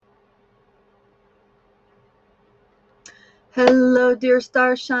Hello, dear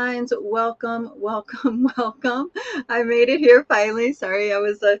starshines. Welcome, welcome, welcome. I made it here finally. Sorry, I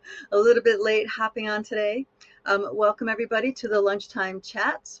was a little bit late hopping on today. Welcome, everybody, to the lunchtime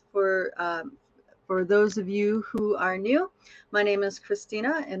chats. For those of you who are new, my name is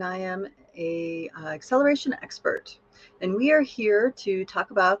Christina, and I am a acceleration expert. And we are here to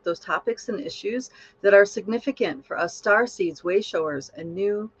talk about those topics and issues that are significant for us star seeds, way showers, and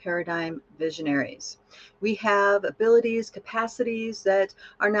new paradigm visionaries. We have abilities, capacities that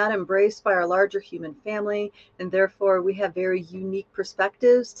are not embraced by our larger human family, and therefore we have very unique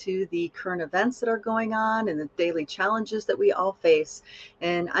perspectives to the current events that are going on and the daily challenges that we all face.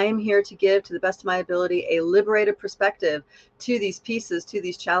 And I am here to give, to the best of my ability, a liberated perspective to these pieces, to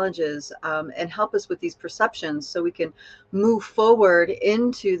these challenges, and help us with these perceptions so we can move forward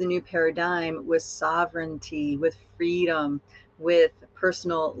into the new paradigm with sovereignty, with freedom, with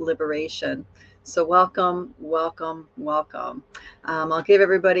personal liberation. So welcome, welcome, welcome. I'll give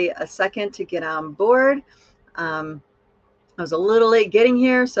everybody a second to get on board. I was a little late getting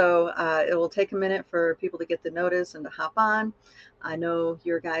here, so it will take a minute for people to get the notice and to hop on. I know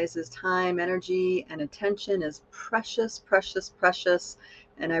your guys' time, energy, and attention is precious, precious, precious.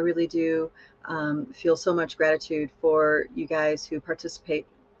 And I really do feel so much gratitude for you guys who participate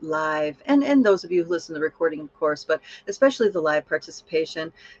live and those of you who listen to the recording, of course, but especially the live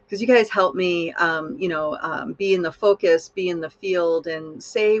participation, because you guys help me, be in the focus, be in the field, and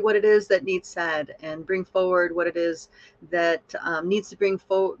say what it is that needs said and bring forward what it is that needs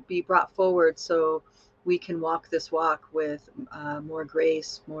to be brought forward so we can walk this walk with more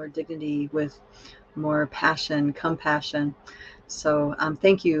grace, more dignity, with more passion, compassion. So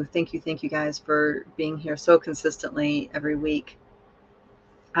thank you, thank you, thank you guys for being here so consistently every week.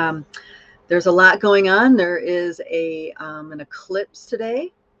 Um, there's a lot going on. There is an eclipse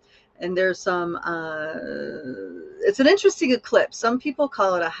today, and there's some it's an interesting eclipse. Some people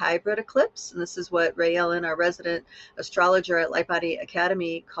call it a hybrid eclipse, and this is what Ray Ellen, our resident astrologer at Light Body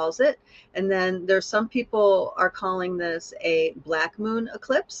Academy, calls it. And then there's some people are calling this a black moon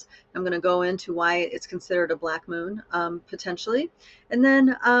eclipse. I'm going to go into why it's considered a black moon, potentially. And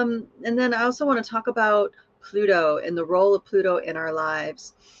then I also want to talk about Pluto and the role of Pluto in our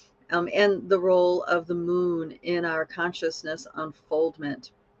lives, and the role of the moon in our consciousness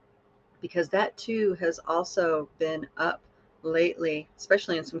unfoldment, because that too has also been up lately,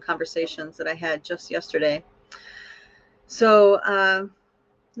 especially in some conversations that I had just yesterday. So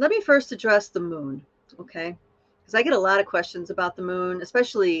let me first address the moon, okay? Because I get a lot of questions about the moon,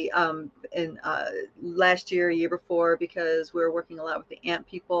 especially in last year, year before, because we were working a lot with the ant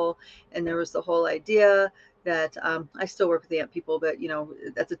people, and there was the whole idea that I still work with the ant people, but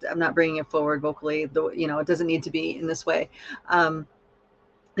I'm not bringing it forward vocally. Though it doesn't need to be in this way.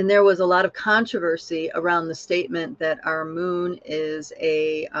 And there was a lot of controversy around the statement that our moon is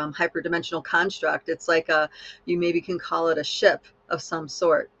a hyperdimensional construct. It's like you maybe can call it a ship of some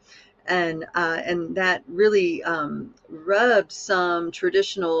sort. And that really rubbed some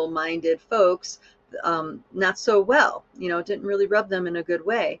traditional minded folks not so well. It didn't really rub them in a good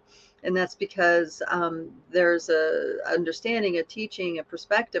way. And that's because there's a understanding, a teaching, a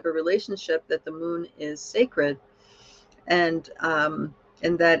perspective, a relationship that the moon is sacred. And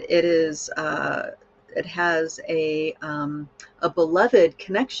that it has a beloved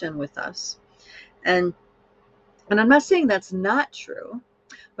connection with us. And I'm not saying that's not true,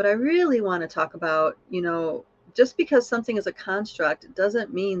 but I really want to talk about, just because something is a construct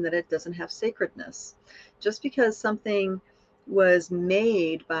doesn't mean that it doesn't have sacredness. Just because something was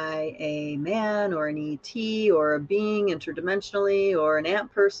made by a man or an ET or a being interdimensionally or an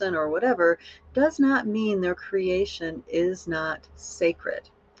ant person or whatever does not mean their creation is not sacred.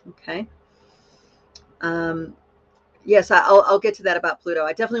 Okay. Yes, I'll get to that about Pluto.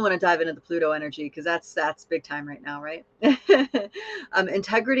 I definitely want to dive into the Pluto energy because that's big time right now, right?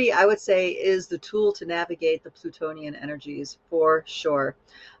 Integrity, I would say, is the tool to navigate the Plutonian energies for sure.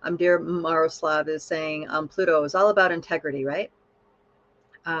 Dear Maroslav is saying Pluto is all about integrity, right?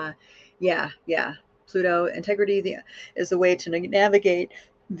 Yeah. Pluto integrity is the way to navigate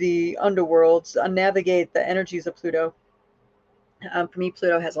the underworlds, navigate the energies of Pluto. For me,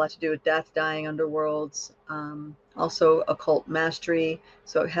 Pluto has a lot to do with death, dying, underworlds, also occult mastery.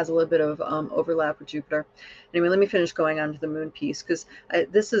 So it has a little bit of overlap with Jupiter. Anyway, let me finish going on to the moon piece, because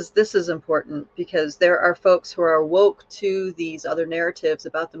this is important, because there are folks who are woke to these other narratives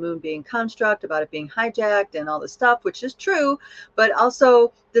about the moon being construct, about it being hijacked and all this stuff, which is true. But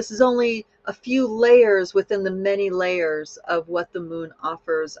also, this is only a few layers within the many layers of what the moon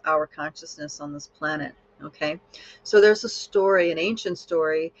offers our consciousness on this planet. Okay, so there's a story, an ancient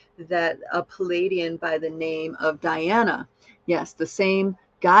story, that a Palladian by the name of Diana Yes, the same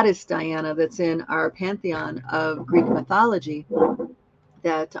goddess Diana that's in our pantheon of Greek mythology,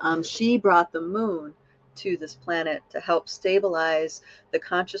 that she brought the moon to this planet to help stabilize the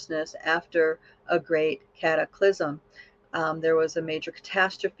consciousness after a great cataclysm. There was a major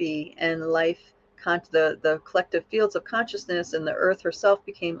catastrophe, and the collective fields of consciousness and the earth herself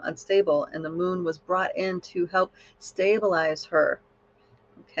became unstable, and the moon was brought in to help stabilize her.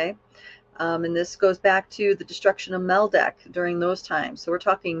 Okay. And this goes back to the destruction of Meldic during those times. So we're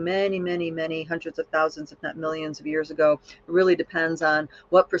talking many, many, many hundreds of thousands, if not millions of years ago. It really depends on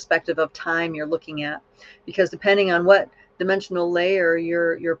what perspective of time you're looking at, because depending on what dimensional layer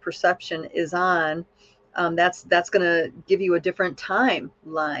your perception is on, that's going to give you a different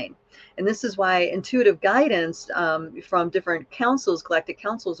timeline. And this is why intuitive guidance from different councils, galactic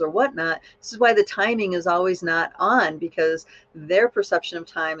councils or whatnot, this is why the timing is always not on, because their perception of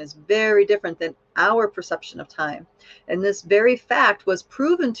time is very different than our perception of time. And this very fact was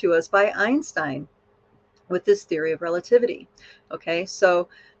proven to us by Einstein with this theory of relativity. Okay, so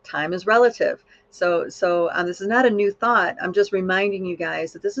time is relative. So this is not a new thought. I'm just reminding you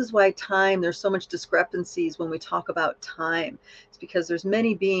guys that this is why time, there's so much discrepancies when we talk about time. It's because there's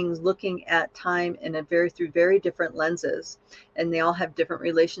many beings looking at time through very different lenses, and they all have different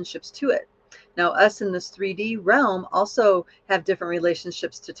relationships to it. Now, us in this 3D realm also have different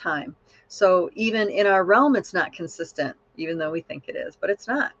relationships to time. So even in our realm, it's not consistent, even though we think it is, but it's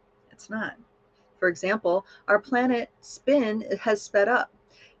not. It's not. For example, our planet spin has sped up.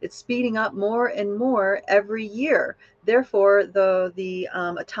 It's speeding up more and more every year. Therefore, the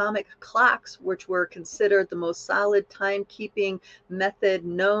atomic clocks, which were considered the most solid timekeeping method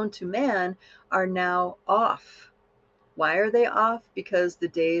known to man, are now off. Why are they off? Because the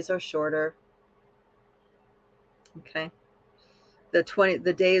days are shorter. Okay.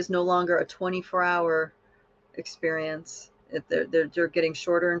 The day is no longer a 24-hour experience. They're getting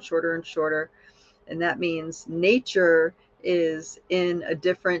shorter and shorter and shorter. And that means nature is in a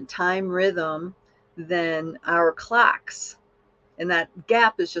different time rhythm than our clocks. And that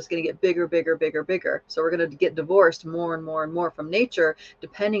gap is just going to get bigger, bigger, bigger, bigger. So we're going to get divorced more and more and more from nature,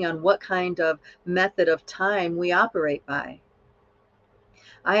 depending on what kind of method of time we operate by.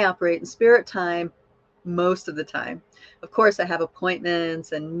 I operate in spirit time most of the time. Of course, I have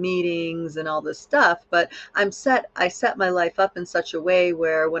appointments and meetings and all this stuff, but I set my life up in such a way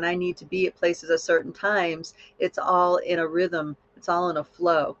where when I need to be at places at certain times, it's all in a rhythm, it's all in a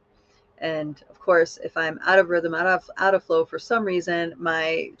flow. And of course, if I'm out of rhythm, out of flow for some reason,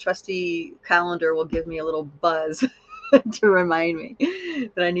 my trusty calendar will give me a little buzz to remind me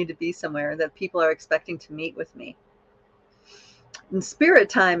that I need to be somewhere, that people are expecting to meet with me. And spirit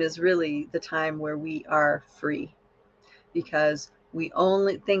time is really the time where we are free, because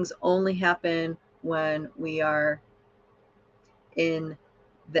things only happen when we are in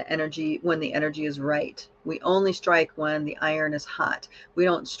when the energy is right. We only strike when the iron is hot. We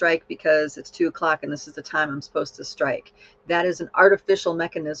don't strike because it's 2:00 and this is the time I'm supposed to strike. That is an artificial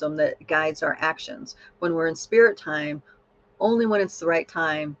mechanism that guides our actions. When we're in spirit time, only when it's the right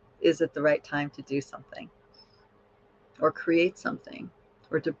time is it the right time to do something or create something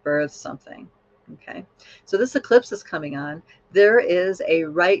or to birth something. Okay, so this eclipse is coming on. There is a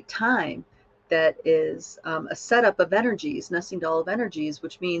right time that is a setup of energies, nesting doll of energies,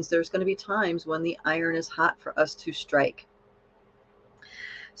 which means there's going to be times when the iron is hot for us to strike.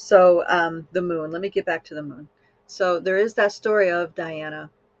 So the moon, let me get back to the moon. So there is that story of Diana,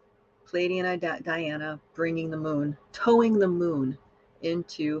 Palladian Diana, bringing the moon, towing the moon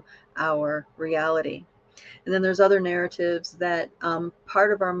into our reality. And then there's other narratives that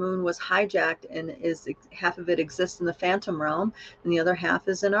part of our moon was hijacked, and half of it exists in the phantom realm and the other half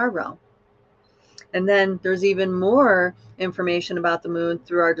is in our realm. And then there's even more information about the moon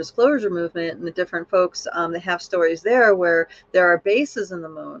through our disclosure movement and the different folks that have stories there, where there are bases in the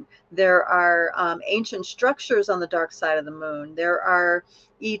moon. There are ancient structures on the dark side of the moon. There are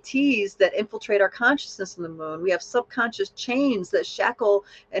ETs that infiltrate our consciousness in the moon. We have subconscious chains that shackle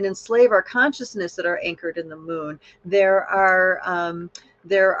and enslave our consciousness that are anchored in the moon. There are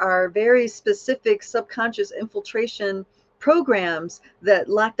very specific subconscious infiltration programs that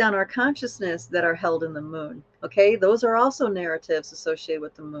lock down our consciousness that are held in the moon. Okay, those are also narratives associated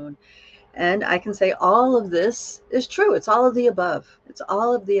with the moon. And I can say all of this is true. It's all of the above. It's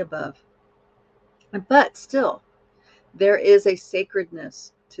all of the above. But still, there is a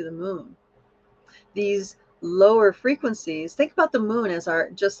sacredness to the moon. These lower frequencies, think about the moon as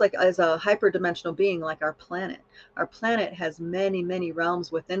as a hyperdimensional being like our planet. Our planet has many, many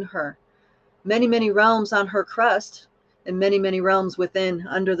realms within her, many, many realms on her crust, and many, many realms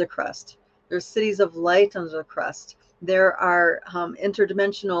under the crust. There's cities of light under the crust. There are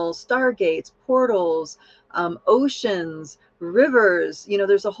interdimensional stargates, portals, oceans, rivers. You know,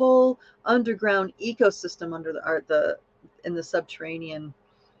 there's a whole underground ecosystem under the in the subterranean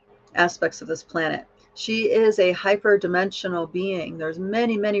aspects of this planet. She is a hyperdimensional being. There's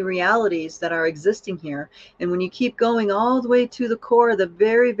many, many realities that are existing here. And when you keep going all the way to the core, the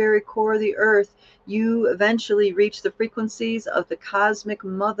very, very core of the earth, you eventually reach the frequencies of the cosmic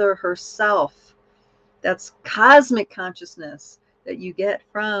mother herself. That's cosmic consciousness that you get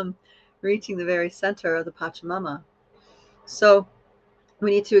from reaching the very center of the Pachamama. So we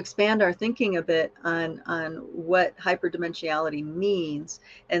need to expand our thinking a bit on what hyperdimensionality means,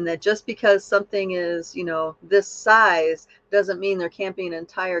 and that just because something is, you know, this size doesn't mean there can't be an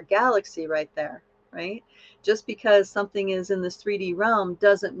entire galaxy right there, right? Just because something is in this 3D realm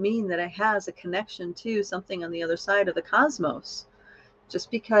doesn't mean that it has a connection to something on the other side of the cosmos. Just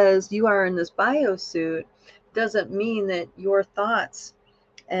because you are in this biosuit doesn't mean that your thoughts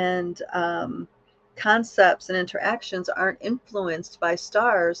and concepts and interactions aren't influenced by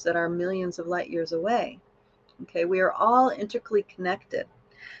stars that are millions of light years away. Okay, we are all intricately connected.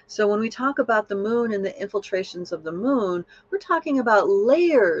 So when we talk about the moon and the infiltrations of the moon, we're talking about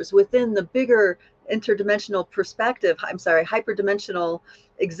layers within the bigger interdimensional perspective, I'm sorry, hyperdimensional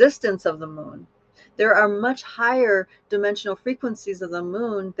existence of the moon. There are much higher dimensional frequencies of the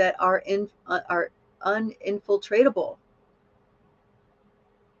moon that are uninfiltratable.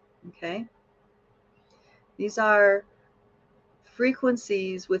 Okay, these are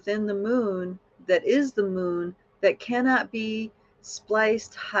frequencies within the moon that is the moon that cannot be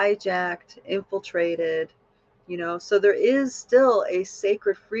spliced, hijacked, infiltrated, you know. So there is still a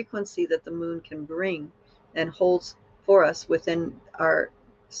sacred frequency that the moon can bring and holds for us within our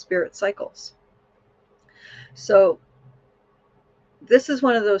spirit cycles. So this is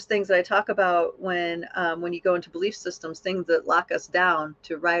one of those things that I talk about when you go into belief systems, things that lock us down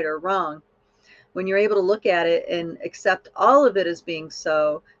to right or wrong. When you're able to look at it and accept all of it as being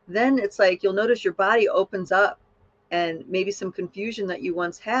so, then it's like you'll notice your body opens up, and maybe some confusion that you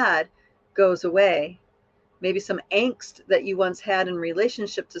once had goes away. Maybe some angst that you once had in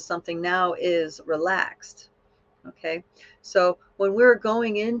relationship to something now is relaxed. Okay, so when we're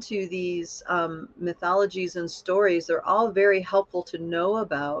going into these mythologies and stories, they're all very helpful to know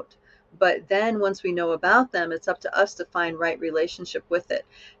about. But then once we know about them, it's up to us to find right relationship with it.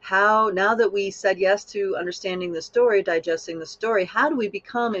 How, now that we said yes to understanding the story, digesting the story, how do we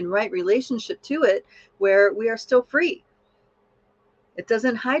become in right relationship to it where we are still free? It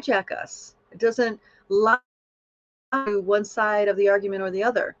doesn't hijack us. It doesn't lie to one side of the argument or the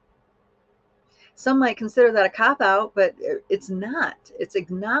other. Some might consider that a cop-out, but it's not. It's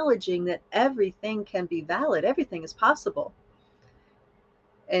acknowledging that everything can be valid. Everything is possible.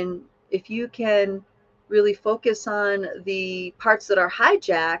 And if you can really focus on the parts that are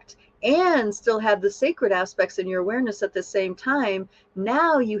hijacked and still have the sacred aspects in your awareness at the same time,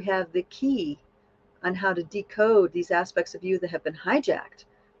 now you have the key on how to decode these aspects of you that have been hijacked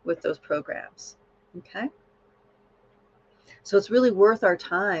with those programs. Okay? So it's really worth our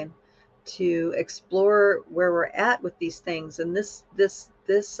time to explore where we're at with these things, and this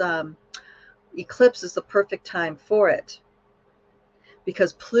eclipse is the perfect time for it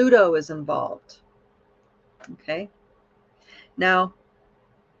because Pluto is involved. Okay, now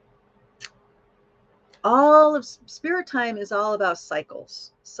all of spirit time is all about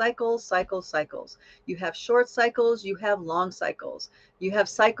cycles. Cycles. You have short cycles, you have long cycles. You have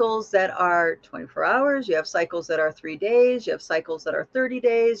cycles that are 24 hours, you have cycles that are 3 days, you have cycles that are 30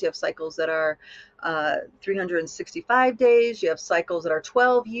 days, you have cycles that are 365 days, you have cycles that are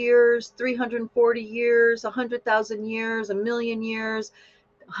 12 years, 340 years, 100,000 years, a million years,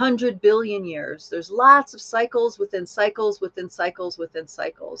 100 billion years. There's lots of cycles within cycles within cycles within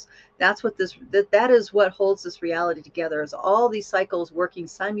cycles. That's what that is what holds this reality together, is all these cycles working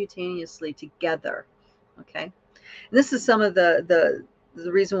simultaneously together. Okay, and this is some of the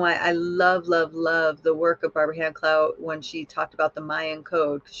reason why I love the work of Barbara Hand-Clout when she talked about the Mayan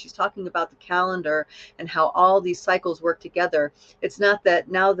code, because she's talking about the calendar and how all these cycles work together. It's not that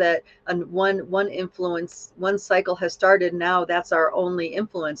now that one cycle has started, now that's our only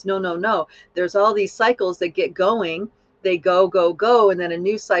influence. No. There's all these cycles that get going, they go, and then a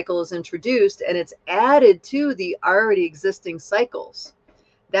new cycle is introduced and it's added to the already existing cycles.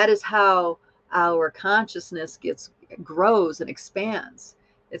 That is how our consciousness grows and expands.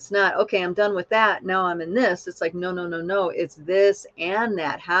 It's not, okay, I'm done with that, now I'm in this. It's like, no, it's this and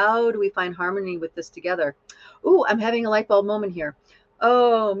that. How do we find harmony with this together? Ooh, I'm having a light bulb moment here.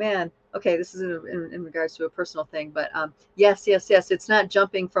 Oh man, Okay, this is in regards to a personal thing, but yes, yes, yes, it's not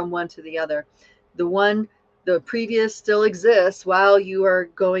jumping from one to the other. The one, the previous still exists while you are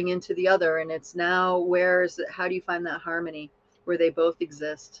going into the other, and it's now where is it, how do you find that harmony where they both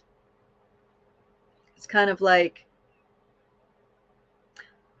exist? It's kind of like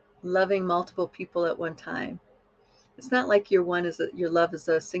loving multiple people at one time. It's not like your love is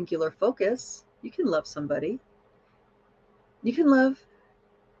a singular focus. You can love somebody. You can love,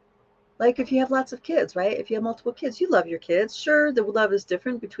 like if you have lots of kids, right? If you have multiple kids, you love your kids. Sure, the love is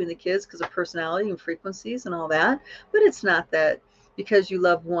different between the kids because of personality and frequencies and all that, but it's not that because you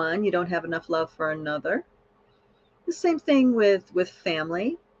love one, you don't have enough love for another. The same thing with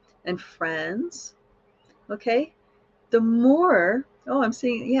family and friends. Okay? The more, oh, I'm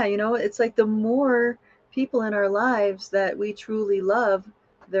seeing, yeah, it's like the more people in our lives that we truly love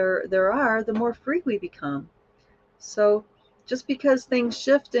there are, the more free we become. So just because things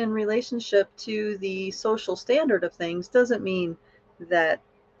shift in relationship to the social standard of things doesn't mean that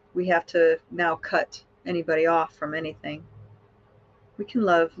we have to now cut anybody off from anything. We can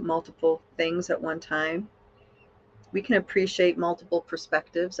love multiple things at one time. We can appreciate multiple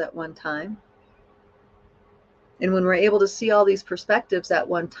perspectives at one time. And when we're able to see all these perspectives at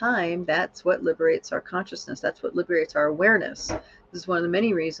one time, that's what liberates our consciousness. That's what liberates our awareness. This is one of the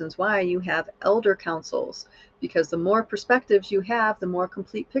many reasons why you have elder councils, because the more perspectives you have, the more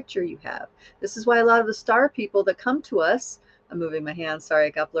complete picture you have. This is why a lot of the star people that come to us, I'm moving my hand, sorry,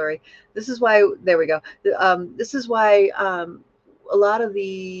 it got blurry. This is why, there we go. This is why a lot of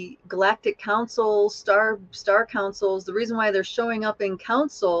the galactic councils, star councils, the reason why they're showing up in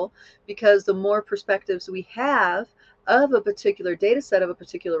council, because the more perspectives we have of a particular data set of a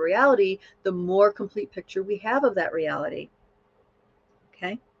particular reality, the more complete picture we have of that reality.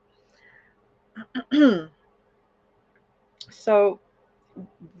 Okay. So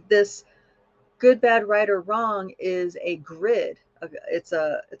this good, bad, right, or wrong is a grid. It's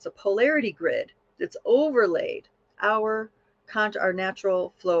a polarity grid. It's overlaid our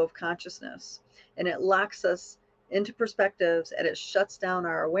natural flow of consciousness, and it locks us into perspectives, and it shuts down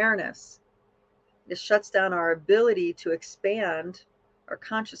our awareness. It shuts down our ability to expand our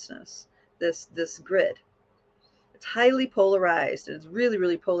consciousness. This grid. It's highly polarized. It's really,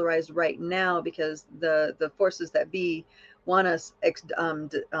 really polarized right now because the forces that be want us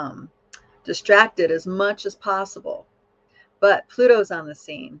distracted as much as possible. But Pluto's on the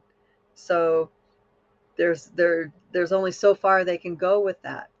scene, so there's only so far they can go with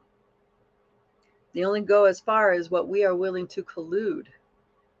that. They only go as far as what we are willing to collude.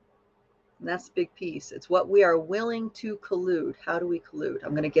 And that's the big piece. It's what we are willing to collude. How do we collude?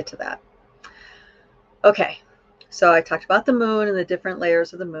 I'm going to get to that. Okay, so I talked about the moon and the different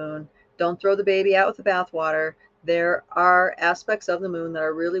layers of the moon. Don't throw the baby out with the bathwater. There are aspects of the moon that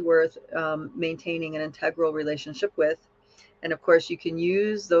are really worth maintaining an integral relationship with. And of course, you can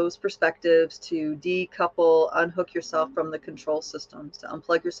use those perspectives to decouple, unhook yourself from the control systems, to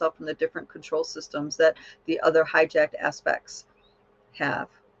unplug yourself from the different control systems that the other hijacked aspects have,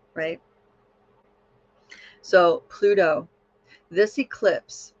 right? So Pluto, this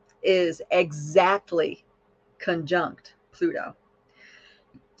eclipse is exactly conjunct Pluto.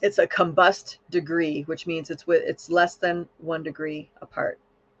 It's a combust degree, which means it's less than 1 degree apart.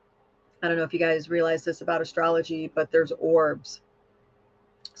 I don't know if you guys realize this about astrology, but there's orbs.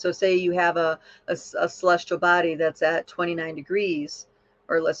 So say you have a celestial body that's at 29 degrees,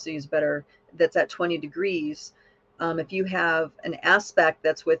 or let's use better, that's at 20 degrees. If you have an aspect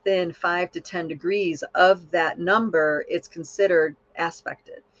that's within 5 to 10 degrees of that number, it's considered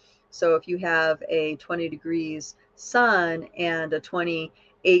aspected. So if you have a 20 degrees sun and a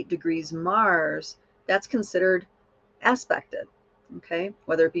 28 degrees Mars, that's considered aspected. Okay,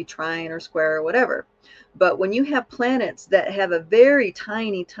 whether it be trine or square or whatever. But when you have planets that have a very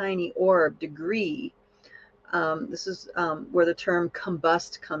tiny, tiny orb degree, this is where the term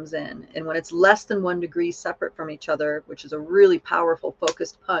combust comes in. And when it's less than 1 degree separate from each other, which is a really powerful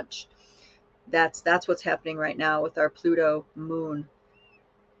focused punch, that's what's happening right now with our Pluto moon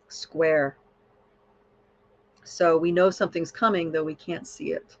square. So we know something's coming, though we can't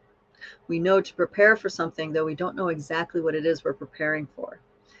see it. We know to prepare for something, though we don't know exactly what it is we're preparing for.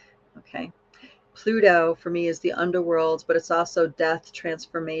 Okay. Pluto for me is the underworld, but it's also death,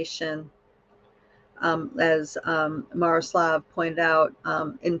 transformation. As Miroslav pointed out,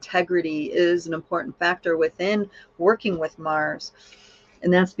 integrity is an important factor within working with Mars.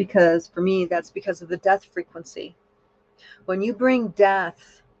 And that's because, for me, that's because of the death frequency. When you bring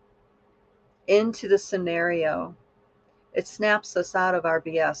death into the scenario, it snaps us out of our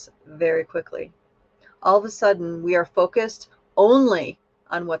BS very quickly. All of a sudden, we are focused only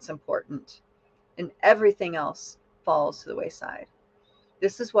on what's important, and everything else falls to the wayside.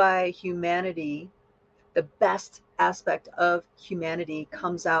 This is why humanity, the best aspect of humanity,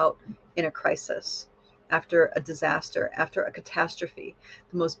 comes out in a crisis, after a disaster, after a catastrophe.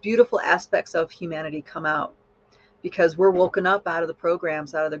 The most beautiful aspects of humanity come out because we're woken up out of the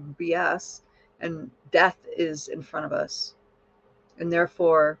programs, out of the BS, and death is in front of us. And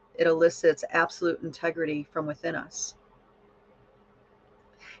therefore, it elicits absolute integrity from within us.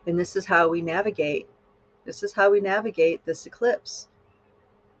 And this is how we navigate. This is how we navigate this eclipse.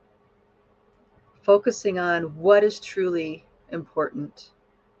 Focusing on what is truly important.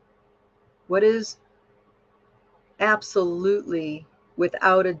 What is absolutely,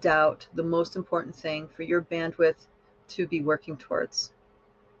 without a doubt, the most important thing for your bandwidth to be working towards.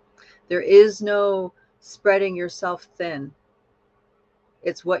 There is no spreading yourself thin.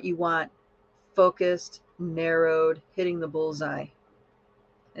 It's what you want, focused, narrowed, hitting the bullseye,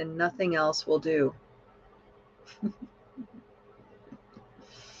 and nothing else will do.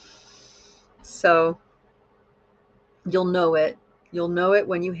 So you'll know it. You'll know it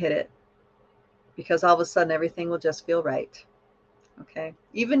when you hit it, because all of a sudden everything will just feel right. Okay?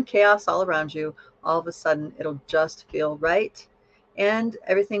 Even chaos all around you, all of a sudden it'll just feel right, and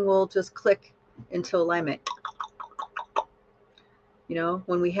everything will just click into alignment. You know,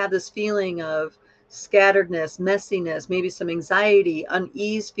 when we have this feeling of scatteredness, messiness, maybe some anxiety,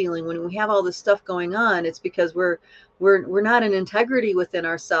 unease feeling, when we have all this stuff going on, it's because we're not in integrity within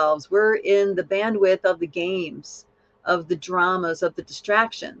ourselves. We're in the bandwidth of the games, of the dramas, of the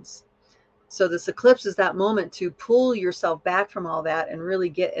distractions. So this eclipse is that moment to pull yourself back from all that and really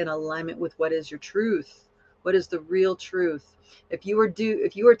get in alignment with what is your truth. What is the real truth? If you were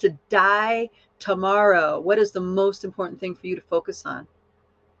to die tomorrow, what is the most important thing for you to focus on?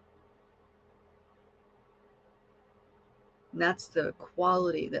 And that's the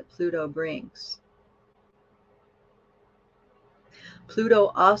quality that Pluto brings.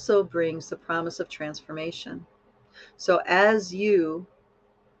 Pluto also brings the promise of transformation. So as you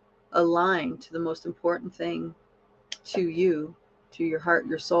align to the most important thing to you, to your heart,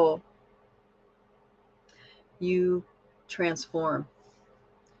 your soul, you transform.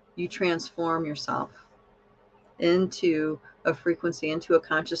 You transform yourself into a frequency, into a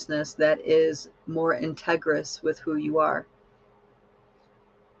consciousness that is more integrous with who you are.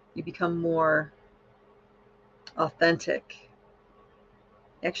 You become more authentic.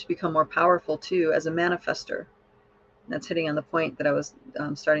 You actually become more powerful too as a manifester. That's hitting on the point that I was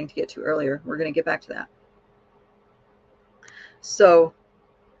starting to get to earlier. We're going to get back to that. So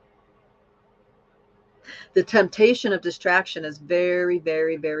the temptation of distraction is very,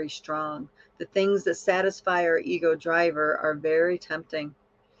 very, very strong. The things that satisfy our ego driver are very tempting,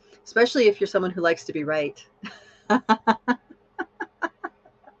 especially if you're someone who likes to be right.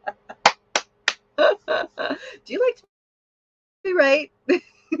 Do you like to be right?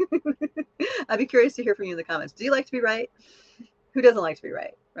 I'd be curious to hear from you in the comments. Do you like to be right? Who doesn't like to be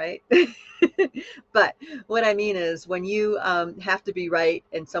right, right? But what I mean is when you have to be right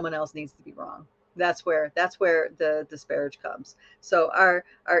and someone else needs to be wrong. That's where the disparage comes. So our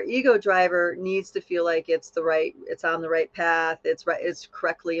ego driver needs to feel like it's on the right path, it's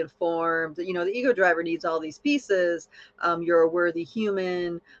correctly informed. You know, the ego driver needs all these pieces. You're a worthy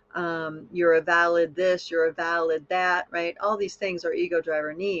human, you're a valid this, you're a valid that, right? All these things our ego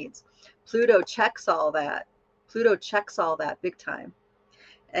driver needs. Pluto checks all that. Pluto checks all that big time.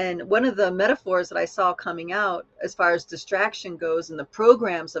 And one of the metaphors that I saw coming out as far as distraction goes and the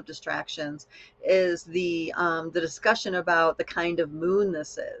programs of distractions is the discussion about the kind of moon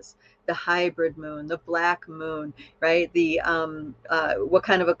this is, the hybrid moon, the black moon, right? The what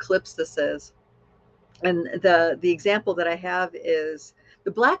kind of eclipse this is. And the example that I have is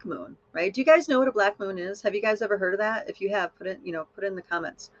the black moon, right? Do you guys know what a black moon is? Have you guys ever heard of that? If you have, put it in the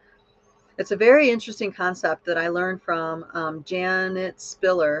comments. It's a very interesting concept that I learned from Janet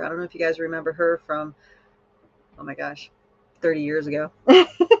Spiller. I don't know if you guys remember her from, oh my gosh, 30 years ago.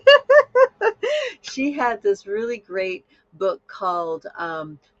 She had this really great book called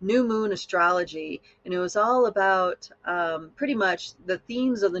New Moon Astrology, and it was all about pretty much the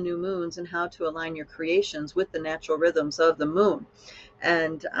themes of the new moons and how to align your creations with the natural rhythms of the moon.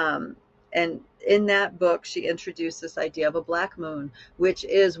 And in that book, she introduced this idea of a black moon, which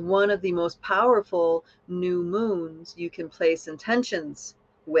is one of the most powerful new moons you can place intentions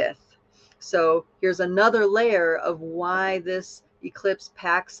with. So here's another layer of why this eclipse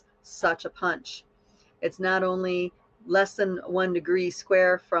packs such a punch. It's not only less than 1 degree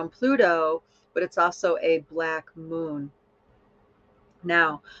square from Pluto, but it's also a black moon.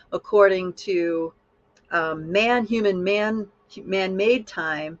 Now, according to human man-made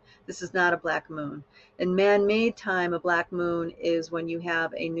time, this is not a black moon. In man-made time, a black moon is when you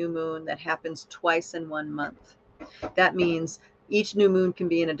have a new moon that happens twice in 1 month. That means each new moon can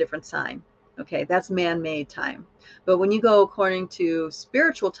be in a different sign. Okay, that's man-made time. But when you go according to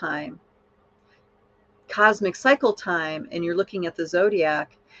spiritual time, cosmic cycle time, and you're looking at the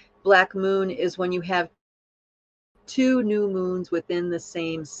zodiac, black moon is when you have 2 new moons within the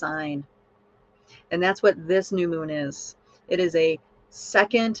same sign. And that's what this new moon is. It is a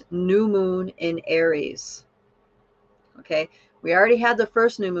second new moon in Aries. Okay, we already had the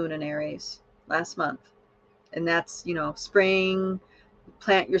first new moon in Aries last month. And that's, spring,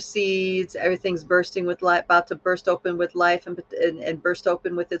 plant your seeds, everything's bursting with life, about to burst open with life and burst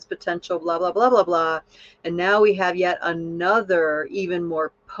open with its potential, blah, blah, blah, blah, blah. And now we have yet another, even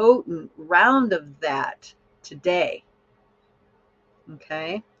more potent round of that today.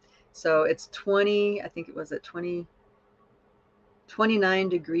 Okay, so it's 20, I think it was at 29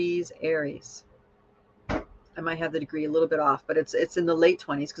 degrees Aries. I might have the degree a little bit off, but it's in the late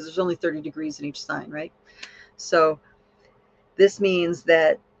 20s because there's only 30 degrees in each sign, right? So this means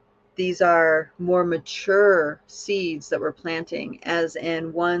that these are more mature seeds that we're planting, as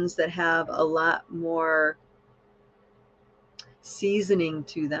in ones that have a lot more seasoning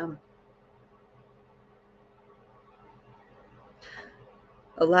to them,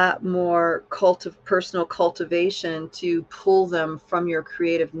 a lot more personal cultivation to pull them from your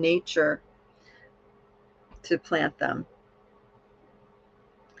creative nature to plant them.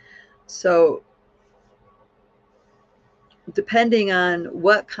 So depending on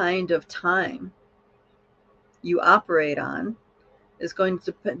what kind of time you operate on is going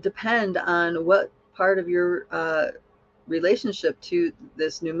to depend on what part of your relationship to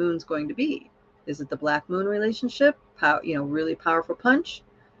this new moon is going to be. Is it the black moon relationship, really powerful punch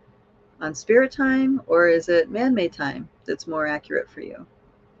on spirit time, or is it man-made time that's more accurate for you?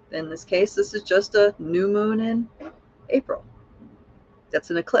 In this case, this is just a new moon in April.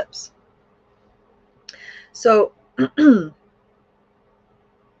 That's an eclipse. So the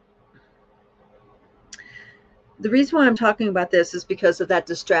reason why I'm talking about this is because of that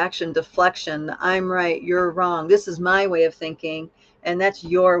distraction, deflection. I'm right, you're wrong. This is my way of thinking, and that's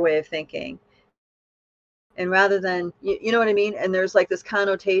your way of thinking. And rather than, you know what I mean? And there's like this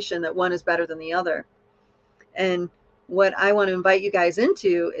connotation that one is better than the other. And what I want to invite you guys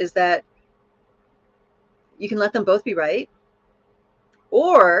into is that you can let them both be right,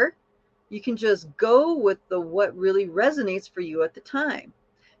 or you can just go with what really resonates for you at the time.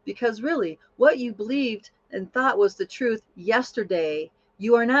 Because really, what you believed and thought was the truth yesterday,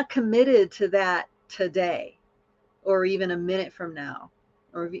 you are not committed to that today, or even a minute from now,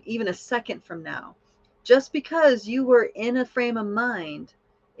 or even a second from now. Just because you were in a frame of mind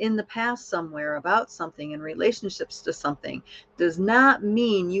in the past somewhere about something in relationships to something does not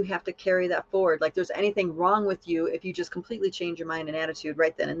mean you have to carry that forward. Like there's anything wrong with you if you just completely change your mind and attitude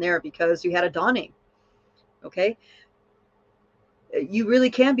right then and there because you had a dawning. Okay, you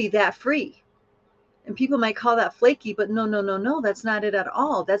really can be that free. And people might call that flaky, but no, that's not it at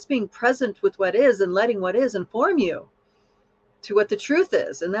all. That's being present with what is and letting what is inform you to what the truth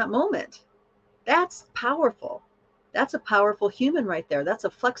is in that moment. That's powerful. That's a powerful human right there. That's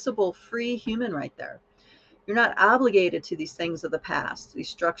a flexible, free human right there. You're not obligated to these things of the past, these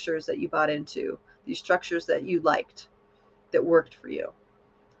structures that you bought into, these structures that you liked, that worked for you.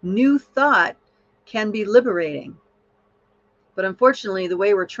 New thought can be liberating. But unfortunately, the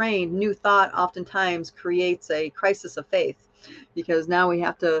way we're trained, new thought oftentimes creates a crisis of faith because now we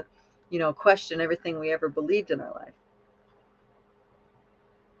have to, question everything we ever believed in our life,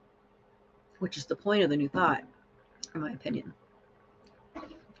 which is the point of the new thought, in my opinion.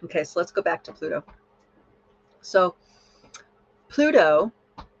 Okay, so let's go back to Pluto. So Pluto,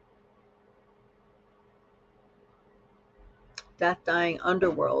 death, dying,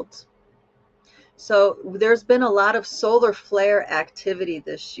 underworlds. So there's been a lot of solar flare activity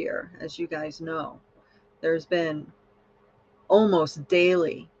this year, as you guys know. There's been almost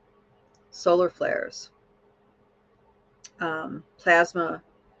daily solar flares, plasma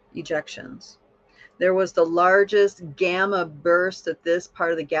ejections. There was the largest gamma burst that this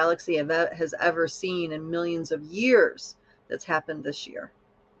part of the galaxy has ever seen in millions of years that's happened this year.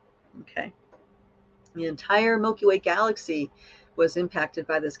 Okay. The entire Milky Way galaxy was impacted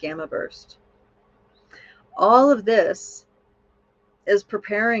by this gamma burst. All of this is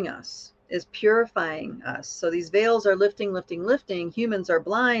preparing us, is purifying us. So these veils are lifting. Humans are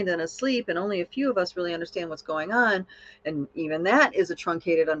blind and asleep, and only a few of us really understand what's going on. And even that is a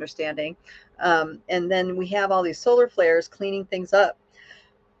truncated understanding. And then we have all these solar flares cleaning things up,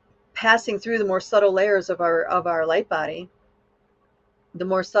 passing through the more subtle layers of our light body, the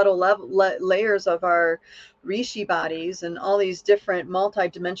more subtle layers of our rishi bodies and all these different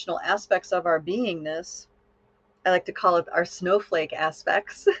multi-dimensional aspects of our beingness. I like to call it our snowflake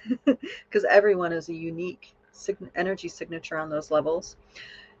aspects because everyone is a unique energy signature on those levels.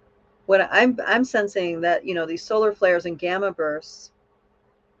 What I'm sensing that, you know, these solar flares and gamma bursts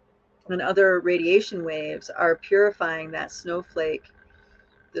and other radiation waves are purifying that snowflake,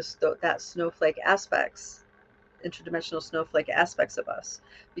 that snowflake aspects, interdimensional snowflake aspects of us.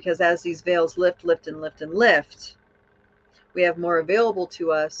 Because as these veils lift, lift, and lift, and lift, we have more available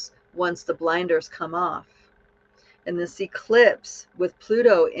to us once the blinders come off. And this eclipse with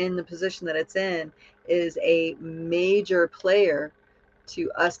Pluto in the position that it's in is a major player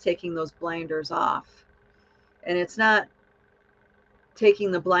to us taking those blinders off. And it's not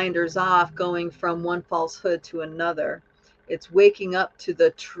taking the blinders off, going from one falsehood to another. It's waking up to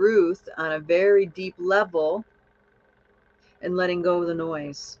the truth on a very deep level and letting go of the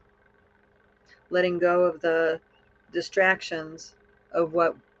noise, letting go of the distractions of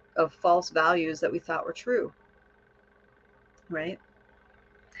false values that we thought were true, right?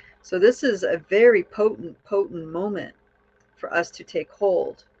 So this is a very potent moment for us to take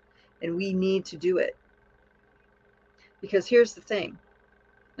hold, and we need to do it. Because here's the thing,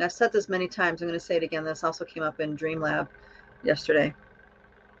 and I've said this many times, I'm going to say it again, this also came up in Dream Lab yesterday.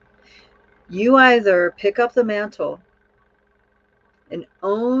 You either pick up the mantle and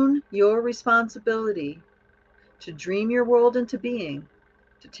own your responsibility to dream your world into being,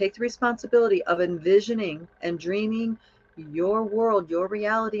 to take the responsibility of envisioning and dreaming your world, your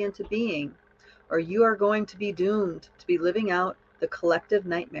reality into being, or you are going to be doomed to be living out the collective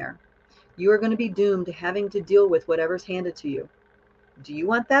nightmare. You are going to be doomed to having to deal with whatever's handed to you. Do you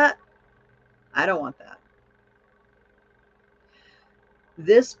want that? I don't want that.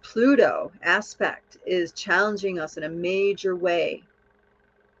 This Pluto aspect is challenging us in a major way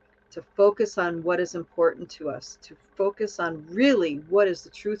to focus on what is important to us, to focus on really what is the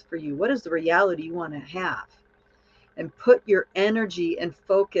truth for you, what is the reality you want to have, and put your energy and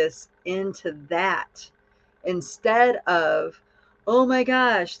focus into that instead of, oh my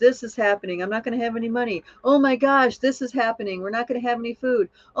gosh, this is happening, I'm not going to have any money. Oh my gosh, this is happening, we're not going to have any food.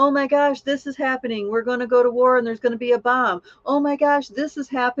 Oh my gosh, this is happening, we're going to go to war and there's going to be a bomb. Oh my gosh, this is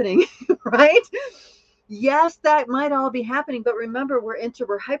happening, right? Yes, that might all be happening, but remember, we're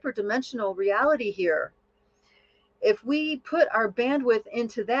hyperdimensional reality here. If we put our bandwidth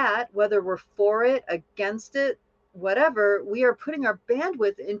into that, whether we're for it, against it, whatever, we are putting our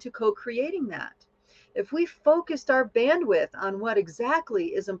bandwidth into co-creating that. If we focused our bandwidth on what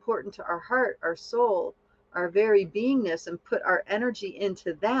exactly is important to our heart, our soul, our very beingness, and put our energy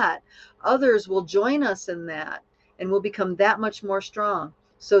into that, others will join us in that and will become that much more strong.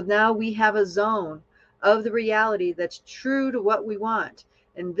 So now we have a zone of the reality that's true to what we want.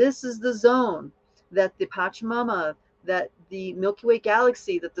 And this is the zone that the Pachamama, that the Milky Way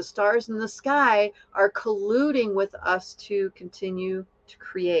galaxy, that the stars in the sky are colluding with us to continue to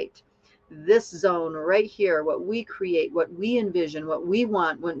create. This zone right here, what we create, what we envision, what we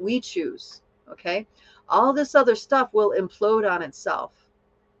want, when we choose, okay? All this other stuff will implode on itself.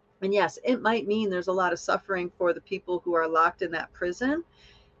 And yes, it might mean there's a lot of suffering for the people who are locked in that prison,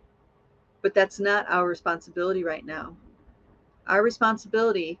 but that's not our responsibility right now. Our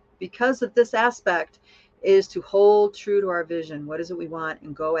responsibility, because of this aspect, is to hold true to our vision. What is it we want,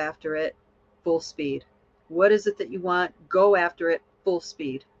 and go after it full speed. What is it that you want? Go after it full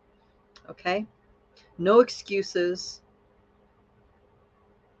speed. Okay? No excuses.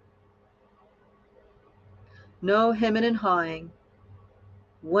 No hemming and hawing.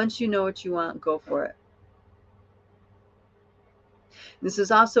 Once you know what you want, go for it. This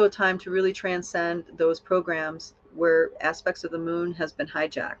is also a time to really transcend those programs where aspects of the moon has been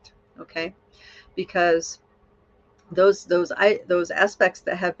hijacked. Okay? Because those aspects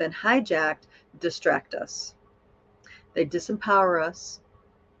that have been hijacked distract us. They disempower us.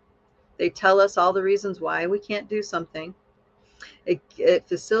 They tell us all the reasons why we can't do something. It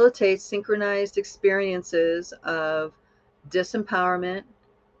facilitates synchronized experiences of disempowerment,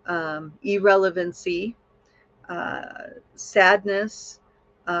 irrelevancy, sadness,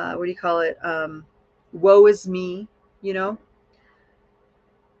 what do you call it? Woe is me, you know?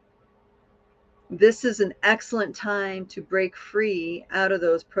 This is an excellent time to break free out of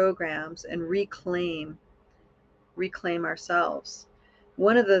those programs and reclaim ourselves.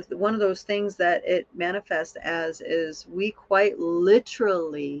 One of those things that it manifests as is we quite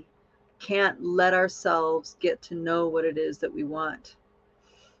literally can't let ourselves get to know what it is that we want.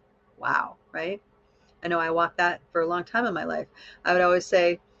 Wow, right? I know I walked that for a long time in my life. I would always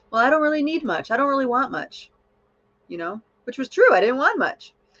say, well, I don't really need much. I don't really want much, you know? which was true. I didn't want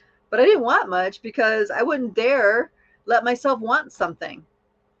much, but I didn't want much because I wouldn't dare let myself want something,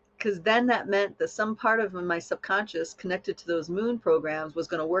 because then that meant that some part of my subconscious connected to those moon programs was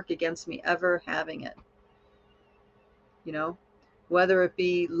going to work against me ever having it. You know, whether it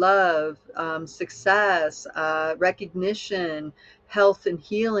be love, success, recognition, health and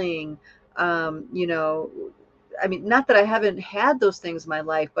healing. You know, I mean, not that I haven't had those things in my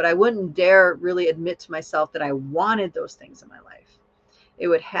life, but I wouldn't dare really admit to myself that I wanted those things in my life. It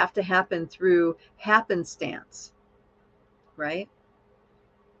would have to happen through happenstance, right?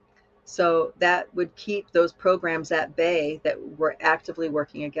 So that would keep those programs at bay that were actively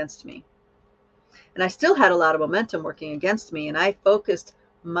working against me. And I still had a lot of momentum working against me. And I focused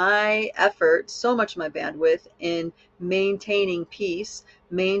my effort, so much of my bandwidth, in maintaining peace,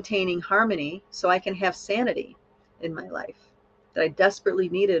 maintaining harmony, so I can have sanity in my life that I desperately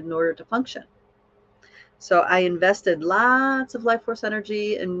needed in order to function. So I invested lots of life force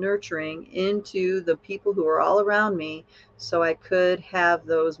energy and nurturing into the people who were all around me so I could have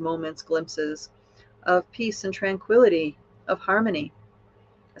those moments, glimpses of peace and tranquility, of harmony.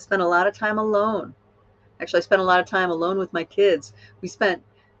 I spent a lot of time alone. Actually, I spent a lot of time alone with my kids. We spent,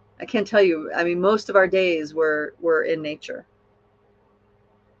 I can't tell you, I mean, most of our days were in nature,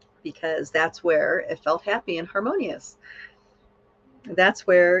 because that's where it felt happy and harmonious. That's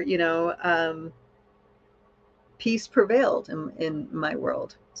where, peace prevailed in my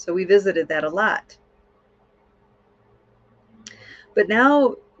world. So we visited that a lot. But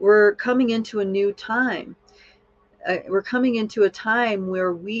now we're coming into a new time. We're coming into a time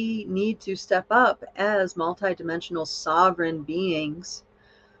where we need to step up as multidimensional sovereign beings,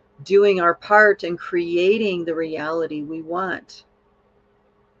 doing our part in creating the reality we want.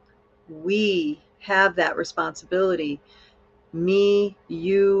 We have that responsibility. Me,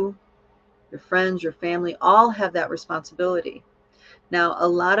 you, your friends, your family, all have that responsibility. Now, a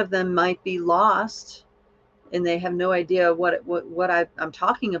lot of them might be lost and they have no idea what I'm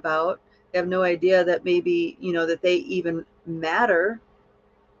talking about. They have no idea that maybe, that they even matter,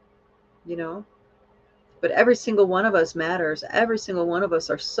 you know, but every single one of us matters. Every single one of us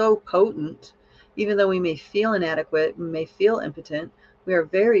are so potent. Even though we may feel inadequate, we may feel impotent, we are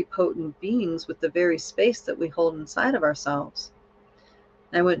very potent beings with the very space that we hold inside of ourselves.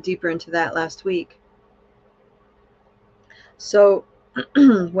 I went deeper into that last week. So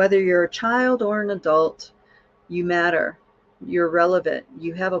whether you're a child or an adult, you matter. You're relevant.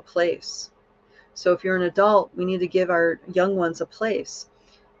 You have a place. So if you're an adult, we need to give our young ones a place.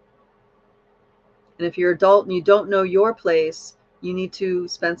 And if you're an adult and you don't know your place, you need to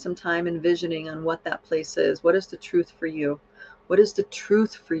spend some time envisioning on what that place is. What is the truth for you? What is the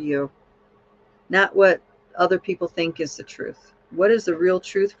truth for you? Not what other people think is the truth. What is the real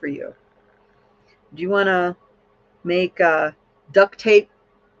truth for you? Do you want to make duct tape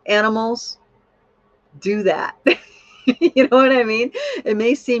animals? Do that. You know what I mean? It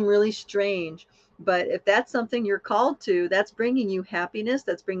may seem really strange, but if that's something you're called to, that's bringing you happiness,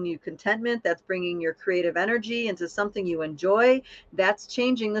 that's bringing you contentment, that's bringing your creative energy into something you enjoy, that's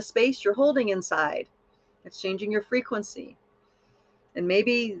changing the space you're holding inside. It's changing your frequency. And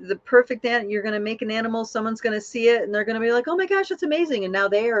maybe the perfect you're going to make an animal, someone's going to see it and they're going to be like, oh my gosh, that's amazing. And now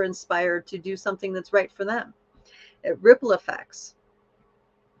they are inspired to do something that's right for them. It ripple effects.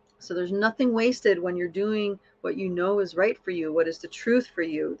 So there's nothing wasted when you're doing what you know is right for you, what is the truth for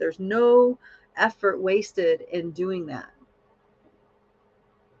you. There's no effort wasted in doing that.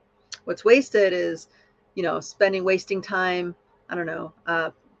 What's wasted is, wasting time, I don't know,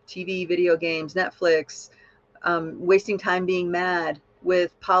 TV, video games, Netflix, wasting time being mad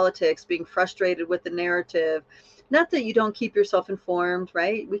with politics, being frustrated with the narrative. Not that you don't keep yourself informed,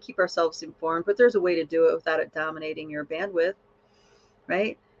 right? We keep ourselves informed, but there's a way to do it without it dominating your bandwidth,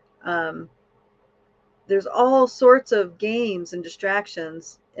 right? There's all sorts of games and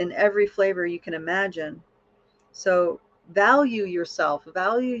distractions in every flavor you can imagine. So value yourself,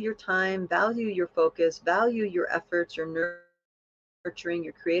 value your time, value your focus, value your efforts, your nurturing,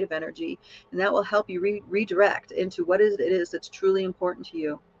 your creative energy, and that will help you redirect into what it is that's truly important to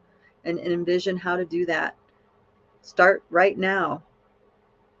you, and envision how to do that. Start right now.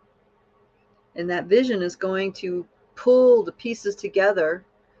 And that vision is going to pull the pieces together,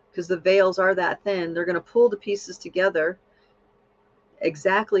 because the veils are that thin. They're going to pull the pieces together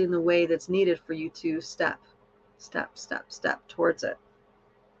exactly in the way that's needed for you to step towards it.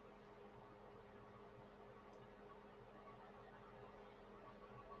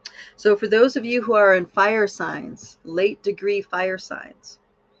 So for those of you who are in fire signs, late degree fire signs,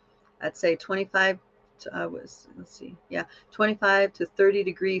 I'd say 25 let's see, yeah, 25 to 30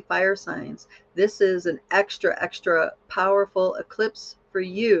 degree fire signs. This is an extra powerful eclipse for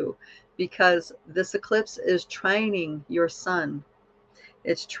you because this eclipse is trining your sun.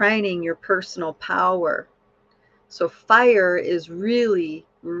 It's trining your personal power. So fire is really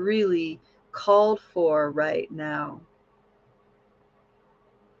called for right now.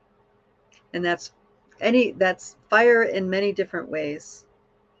 And that's fire in many different ways.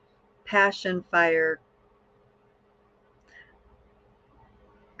 Passion fire,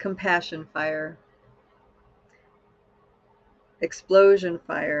 compassion fire, explosion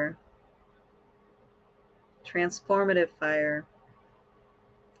fire, transformative fire,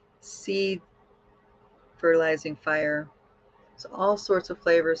 seed fertilizing fire. So all sorts of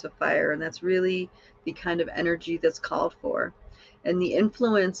flavors of fire, and that's really the kind of energy that's called for. And the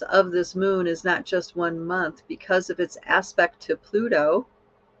influence of this moon is not just 1 month because of its aspect to Pluto.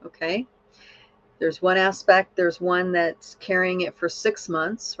 Okay, there's one aspect, there's one that's carrying it for 6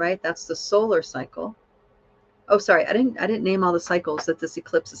 months, right? That's the solar cycle. Oh, sorry, I didn't name all the cycles that this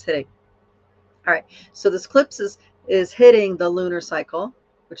eclipse is hitting. All right, so this eclipse is hitting the lunar cycle,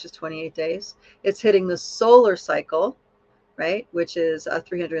 which is 28 days. It's hitting the solar cycle, right, which is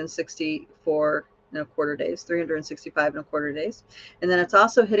 364 and a quarter days, 365 and a quarter days. And then it's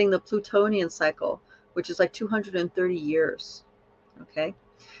also hitting the Plutonian cycle, which is like 230 years. Okay,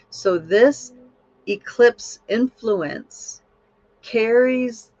 so this eclipse influence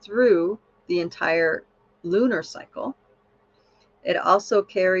carries through the entire lunar cycle. It also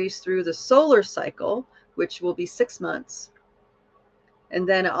carries through the solar cycle, which will be 6 months. And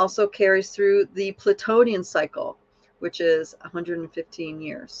then it also carries through the Plutonian cycle, which is 115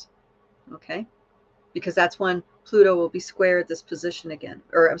 years. Okay? Because that's when Pluto will be squared this position again.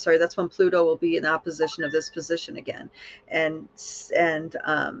 Or I'm sorry, that's when Pluto will be in opposition of this position again. And 6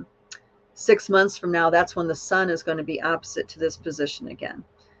 months from now, that's when the sun is going to be opposite to this position again.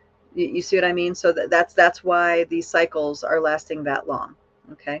 You see what I mean? So that's why these cycles are lasting that long,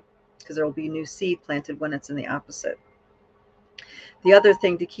 okay? Because there will be new seed planted when it's in the opposite. The other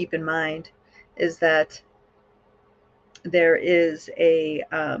thing to keep in mind is that there is a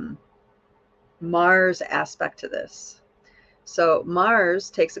Mars aspect to this. So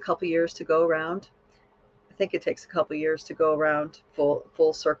Mars takes a couple years to go around. I think it takes a couple years to go around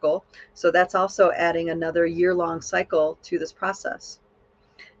full circle. So that's also adding another year-long cycle to this process,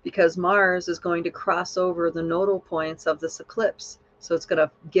 because Mars is going to cross over the nodal points of this eclipse. So it's going to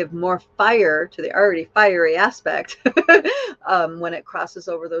give more fire to the already fiery aspect when it crosses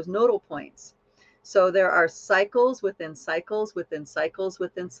over those nodal points. So there are cycles within cycles within cycles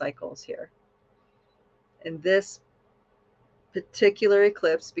within cycles here. And this particular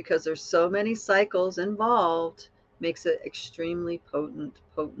eclipse, because there's so many cycles involved, makes it extremely potent.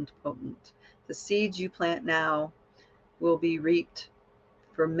 The seeds you plant now will be reaped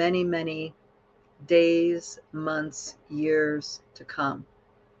for many days, months, years to come.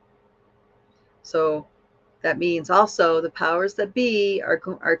 So that means also the powers that be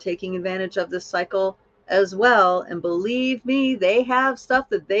are taking advantage of this cycle as well. And believe me, they have stuff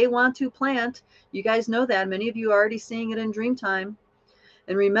that they want to plant. You guys know that. Many of you are already seeing it in dream time.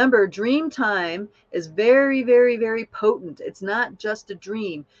 And remember, dream time is very potent. It's not just a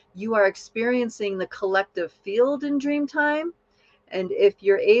dream. You are experiencing the collective field in dream time. And if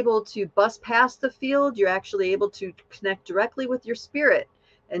you're able to bust past the field, you're actually able to connect directly with your spirit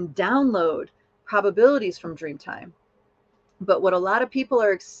and download probabilities from dream time. But what a lot of people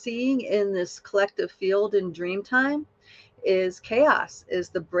are seeing in this collective field in dream time is chaos, is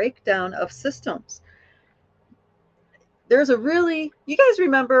the breakdown of systems. There's a really, you guys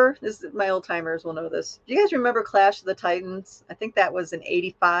remember, this, my old timers will know this. Do you guys remember Clash of the Titans? I think that was in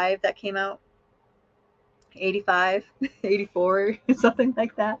 85 that came out. 85, 84, something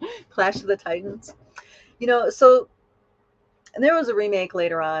like that. Clash of the Titans. You know, so, and there was a remake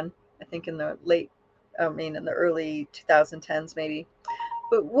later on, I think in the in the early 2010s maybe.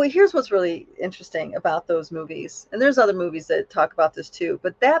 But here's what's really interesting about those movies. And there's other movies that talk about this too.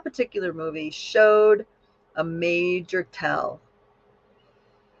 But that particular movie showed a major tell.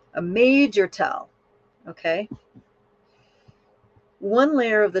 A major tell. Okay? One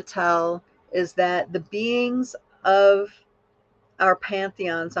layer of the tell is that the beings of our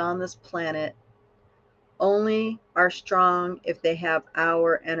pantheons on this planet only are strong if they have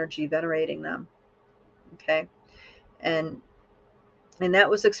our energy venerating them. Okay? And that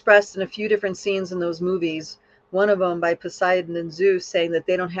was expressed in a few different scenes in those movies. One of them by Poseidon and Zeus saying that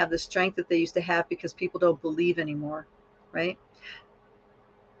they don't have the strength that they used to have because people don't believe anymore, right?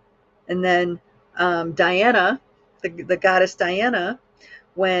 And then Diana, the goddess Diana,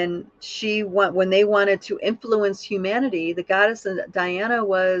 when they wanted to influence humanity, the goddess Diana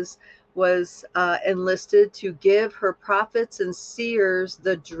was enlisted to give her prophets and seers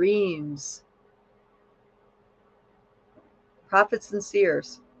the dreams. Prophets and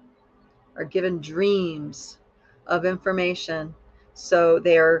seers are given dreams of information, so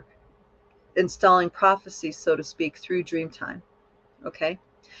they are installing prophecy, so to speak, through dream time. Okay,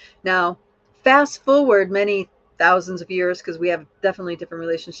 now fast forward many thousands of years, because we have definitely a different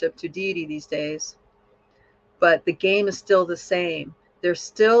relationship to deity these days, but the game is still the same. They're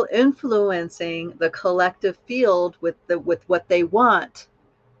still influencing the collective field with what they want.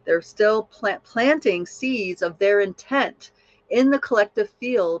 They're still planting seeds of their intent in the collective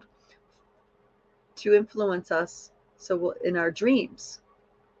field to influence us, so in our dreams.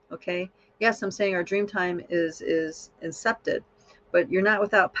 Okay, yes, I'm saying our dream time is incepted, but you're not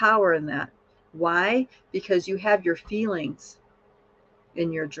without power in that. Why? Because you have your feelings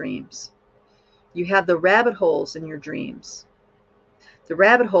in your dreams. You have the rabbit holes in your dreams. The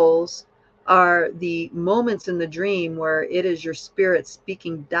rabbit holes are the moments in the dream where it is your spirit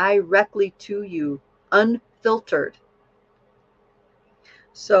speaking directly to you, unfiltered.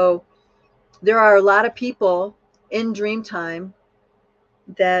 So there are a lot of people in dream time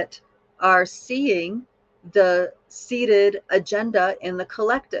that are seeing the seated agenda in the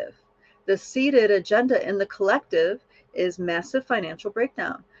collective. The seated agenda in the collective is massive financial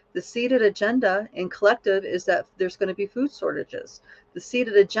breakdown. The seated agenda in collective is that there's going to be food shortages. The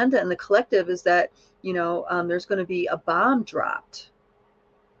seated agenda in the collective is that, there's going to be a bomb dropped,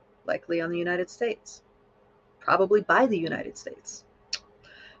 likely on the United States, probably by the United States.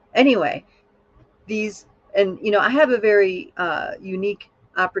 Anyway, I have a very unique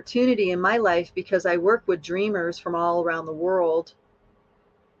opportunity in my life because I work with dreamers from all around the world.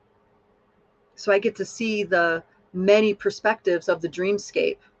 So I get to see the many perspectives of the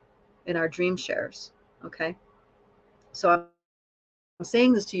dreamscape in our dream shares. Okay. So I'm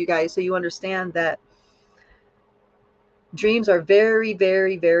saying this to you guys so you understand that dreams are very,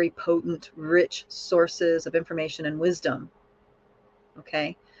 very, very potent, rich sources of information and wisdom.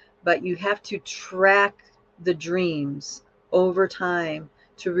 Okay. But you have to track the dreams over time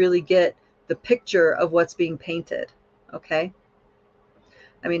to really get the picture of what's being painted. Okay.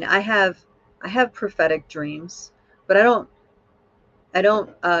 I mean, I have prophetic dreams, but I don't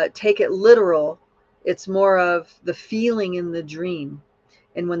take it literal. It's more of the feeling in the dream.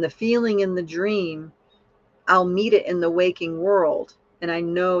 And when the feeling in the dream, I'll meet it in the waking world. And I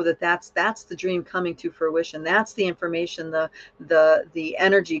know that that's the dream coming to fruition. That's the information, the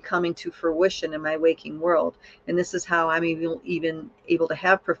energy coming to fruition in my waking world. And this is how I'm even able to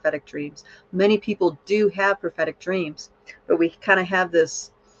have prophetic dreams. Many people do have prophetic dreams, but we kind of have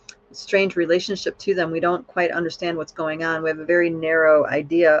this strange relationship to them. We don't quite understand what's going on. We have a very narrow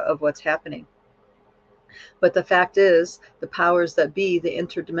idea of what's happening. But the fact is, the powers that be, the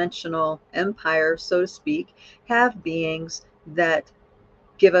interdimensional empire, so to speak, have beings that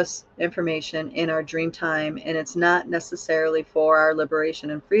give us information in our dream time, and it's not necessarily for our liberation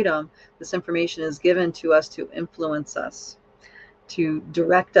and freedom. This information is given to us to influence us, to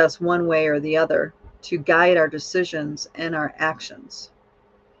direct us one way or the other, to guide our decisions and our actions.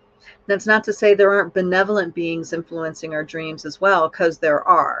 That's not to say there aren't benevolent beings influencing our dreams as well, because there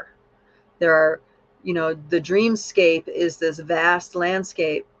are. There are, the dreamscape is this vast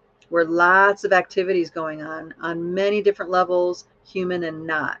landscape where lots of activities going on many different levels, human and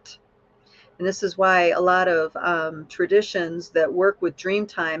not. And this is why a lot of traditions that work with dream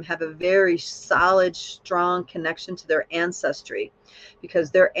time have a very solid, strong connection to their ancestry,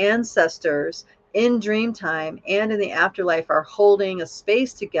 because their ancestors in dream time and in the afterlife are holding a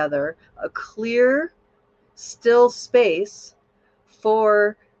space together, a clear, still space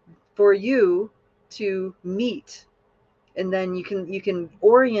for you to meet. And then you can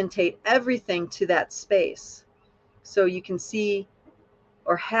orientate everything to that space, so you can see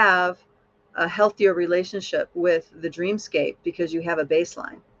or have a healthier relationship with the dreamscape, because you have a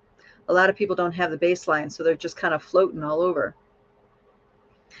baseline. A lot of people don't have the baseline, so they're just kind of floating all over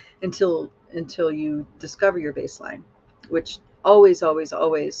until you discover your baseline, which always, always,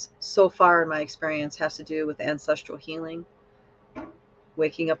 always, so far in my experience, has to do with ancestral healing,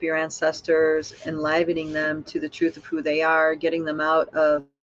 waking up your ancestors, enlivening them to the truth of who they are, getting them out of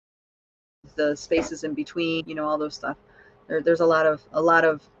the spaces in between, all those stuff. There's a lot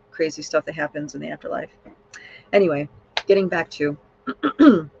of crazy stuff that happens in the afterlife. Anyway, getting back to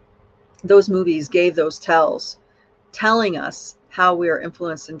those movies gave those tells, telling us how we are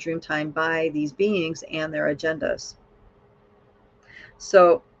influenced in dream time by these beings and their agendas.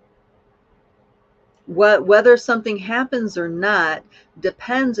 So Whether something happens or not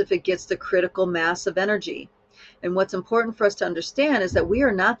depends if it gets the critical mass of energy. And what's important for us to understand is that we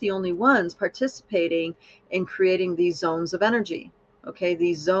are not the only ones participating in creating these zones of energy. Okay,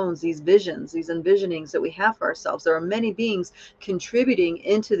 these zones, these visions, these envisionings that we have for ourselves. There are many beings contributing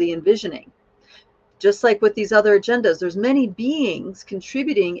into the envisioning. Just like with these other agendas, there's many beings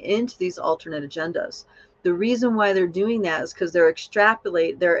contributing into these alternate agendas. The reason why they're doing that is because they're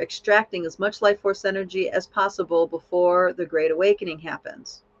extracting as much life force energy as possible before the Great Awakening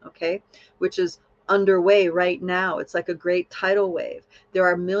happens, okay? Which is underway right now. It's like a great tidal wave. There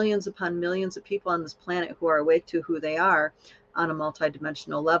are millions upon millions of people on this planet who are awake to who they are on a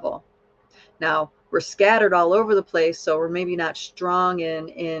multidimensional level. Now, we're scattered all over the place, so we're maybe not strong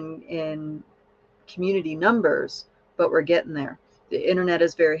in community numbers, but we're getting there. The internet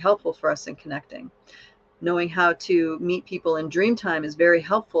is very helpful for us in connecting. Knowing how to meet people in dream time is very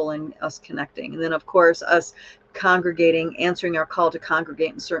helpful in us connecting. And then, of course, us congregating, answering our call to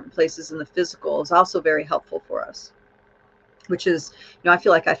congregate in certain places in the physical is also very helpful for us. Which is, I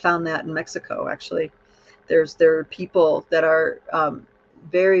feel like I found that in Mexico, actually. There are people that are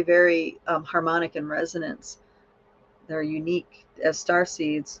very, very harmonic in resonance. They're unique as star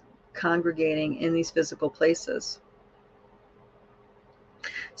seeds congregating in these physical places.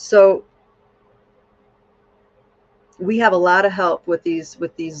 So we have a lot of help with these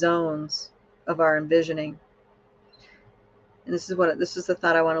zones of our envisioning. And this is the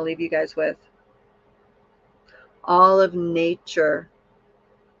thought I want to leave you guys with. All of nature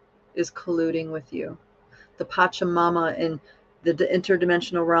is colluding with you. The Pachamama and the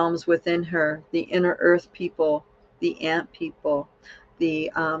interdimensional realms within her, the inner earth people, the ant people,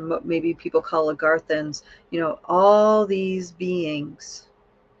 the maybe people call Agarthans, all these beings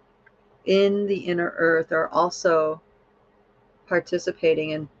in the inner earth are also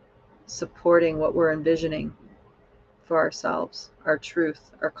participating and supporting what we're envisioning for ourselves, our truth,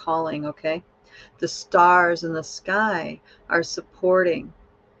 our calling, okay? The stars in the sky are supporting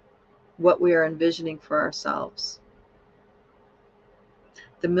what we are envisioning for ourselves.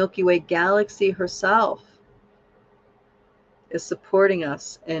 The Milky Way galaxy herself is supporting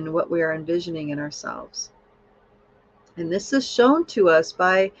us in what we are envisioning in ourselves. And this is shown to us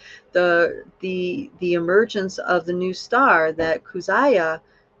by the emergence of the new star that Kuzaya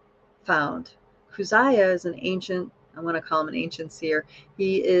found. Kuzaya is an ancient, I want to call him an ancient seer.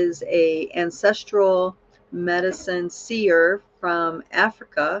 He is a ancestral medicine seer from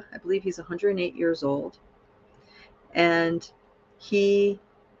Africa. I believe he's 108 years old. And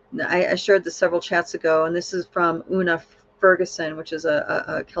I shared this several chats ago, and this is from Una Ferguson, which is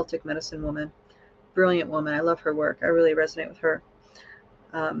a Celtic medicine woman. Brilliant woman. I love her work. I really resonate with her.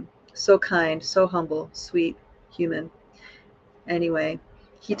 So kind, so humble, sweet, human. Anyway,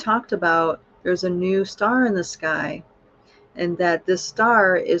 he talked about there's a new star in the sky, and that this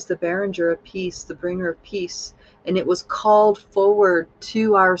star is the Berenger of peace, the bringer of peace, and it was called forward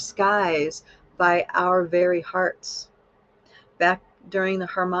to our skies by our very hearts. Back during the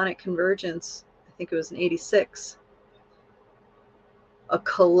harmonic convergence, I think it was in '86, a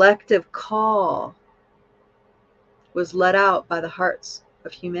collective call was let out by the hearts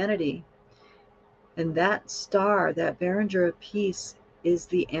of humanity. And that star, that Berenger of peace, is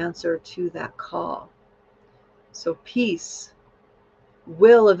the answer to that call. So peace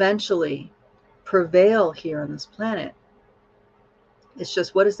will eventually prevail here on this planet. It's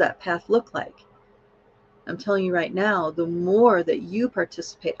just, what does that path look like? I'm telling you right now, the more that you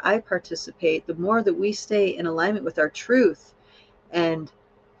participate, I participate, the more that we stay in alignment with our truth and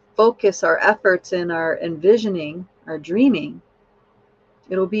focus our efforts in our envisioning, our dreaming,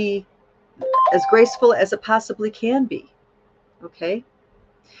 it'll be as graceful as it possibly can be. Okay?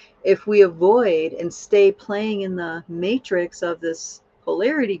 If we avoid and stay playing in the matrix of this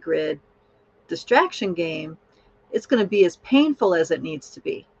polarity grid distraction game, it's going to be as painful as it needs to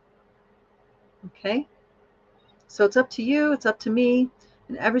be. Okay? So it's up to you, it's up to me,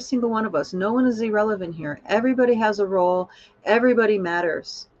 and every single one of us. No one is irrelevant here. Everybody has a role. Everybody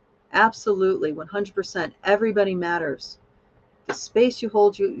matters. Absolutely, 100%. Everybody matters. The space you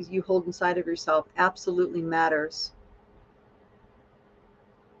hold inside of yourself absolutely matters.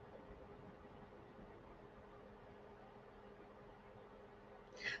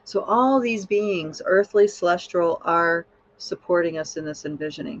 So all these beings, earthly, celestial, are supporting us in this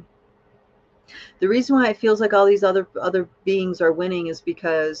envisioning. The reason why it feels like all these other beings are winning is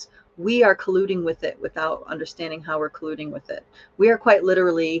because we are colluding with it without understanding how we're colluding with it. We are quite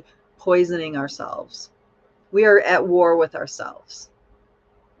literally poisoning ourselves. We are at war with ourselves.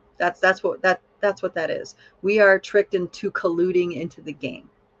 That's what that is. We are tricked into colluding into the game.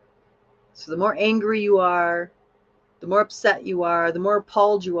 So the more angry you are, the more upset you are, the more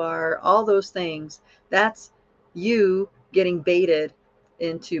appalled you are, all those things, that's you getting baited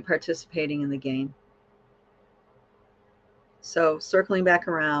into participating in the game. So circling back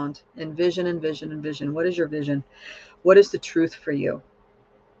around, envision, envision, envision. What is your vision? What is the truth for you?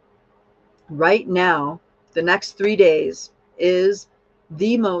 Right now, the next 3 days is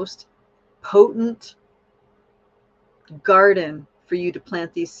the most potent garden for you to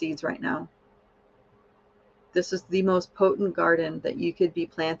plant these seeds right now. This is the most potent garden that you could be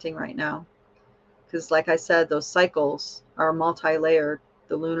planting right now. Because like I said, those cycles are multi-layered.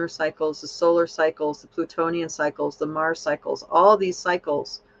 The lunar cycles, the solar cycles, the Plutonian cycles, the Mars cycles, all these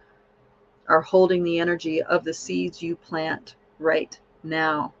cycles are holding the energy of the seeds you plant right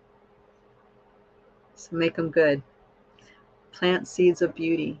now. So make them good. Plant seeds of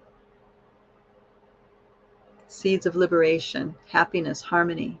beauty, seeds of liberation, happiness,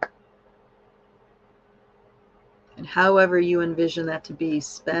 harmony. And however you envision that to be,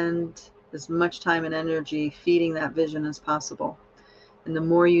 spend as much time and energy feeding that vision as possible. And the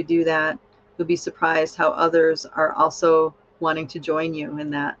more you do that, you'll be surprised how others are also wanting to join you in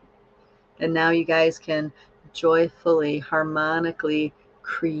that. And now you guys can joyfully, harmonically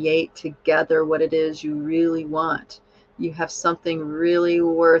create together what it is you really want. You have something really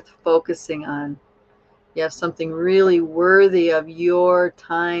worth focusing on. You have something really worthy of your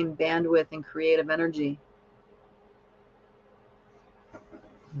time, bandwidth, and creative energy.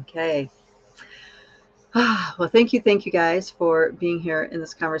 Okay. Well, thank you guys for being here in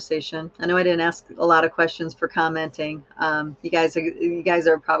this conversation. I know I didn't ask a lot of questions for commenting. You guys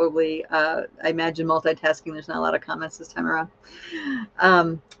are probably, I imagine, multitasking. There's not a lot of comments this time around.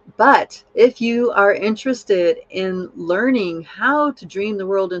 But if you are interested in learning how to dream the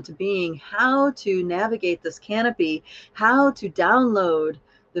world into being, how to navigate this canopy, how to download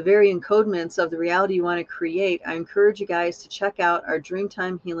the very encodements of the reality you want to create, I encourage you guys to check out our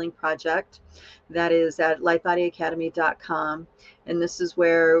Dreamtime Healing Project. That is at lightbodyacademy.com. And this is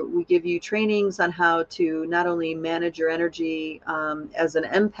where we give you trainings on how to not only manage your energy as an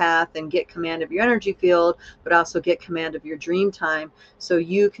empath and get command of your energy field, but also get command of your dream time so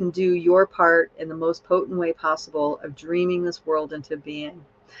you can do your part in the most potent way possible of dreaming this world into being.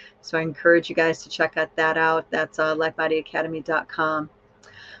 So I encourage you guys to check that out. That's lightbodyacademy.com.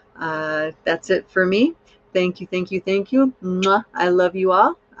 That's it for me. Thank you. Mwah. I love you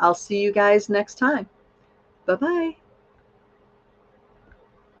all. I'll see you guys next time. Bye-bye.